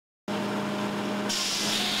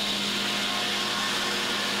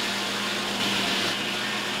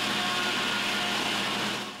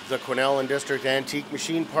The Quesnel and District Antique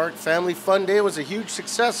Machine Park Family Fun Day was a huge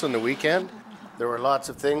success on the weekend. There were lots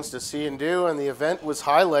of things to see and do, and the event was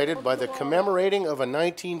highlighted by the commemorating of a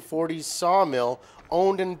 1940s sawmill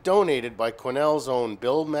owned and donated by Quesnel's own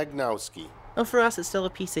Bill Magnowski. Well, for us, it's still a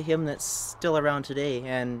piece of him that's still around today,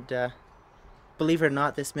 and believe it or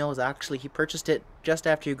not, this mill was actually, he purchased it just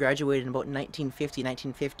after he graduated in about 1950,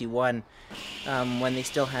 1951, when they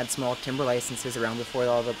still had small timber licenses around before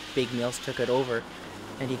all the big mills took it over.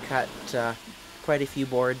 And he cut quite a few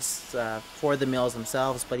boards for the mills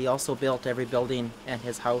themselves, but he also built every building and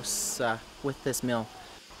his house with this mill.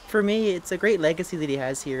 For me, it's a great legacy that he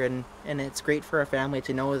has here, and it's great for our family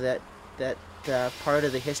to know that part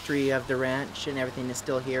of the history of the ranch and everything is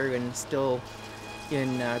still here and still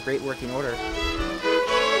in great working order.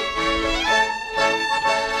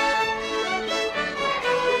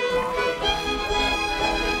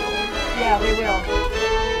 Yeah, they will.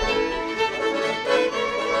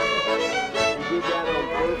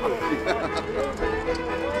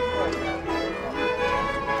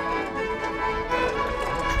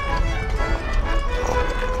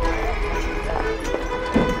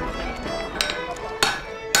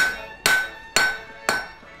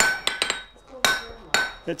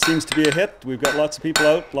 It seems to be a hit. We've got lots of people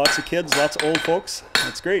out, lots of kids, lots of old folks.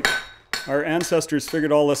 That's great. Our ancestors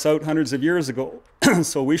figured all this out hundreds of years ago,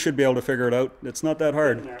 so we should be able to figure it out. It's not that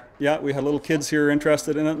hard. Yeah, we had little kids here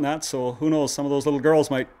interested in it and that, so who knows, some of those little girls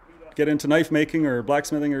might get into knife making or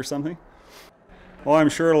blacksmithing or something. Oh, I'm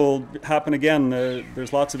sure it'll happen again.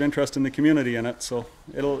 There's lots of interest in the community in it, so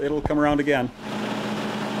it'll come around again.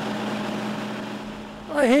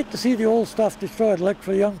 I hate to see the old stuff destroyed. I'd like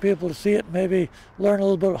for young people to see it, maybe learn a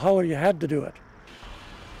little bit how you had to do it.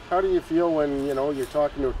 How do you feel when, you know, you're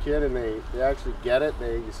talking to a kid and they actually get it,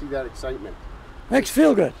 you see that excitement? Makes you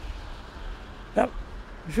feel good. Yep,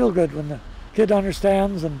 you feel good when the kid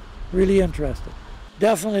understands and really interested.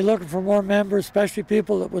 Definitely looking for more members, especially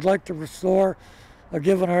people that would like to restore a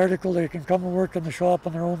given article. They can come and work in the shop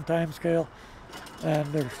on their own time scale, and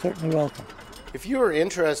they're certainly welcome. If you are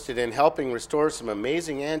interested in helping restore some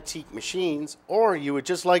amazing antique machines, or you would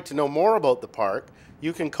just like to know more about the park,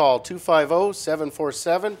 you can call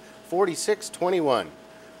 250-747-4621.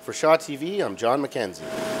 For Shaw TV, I'm John McKenzie.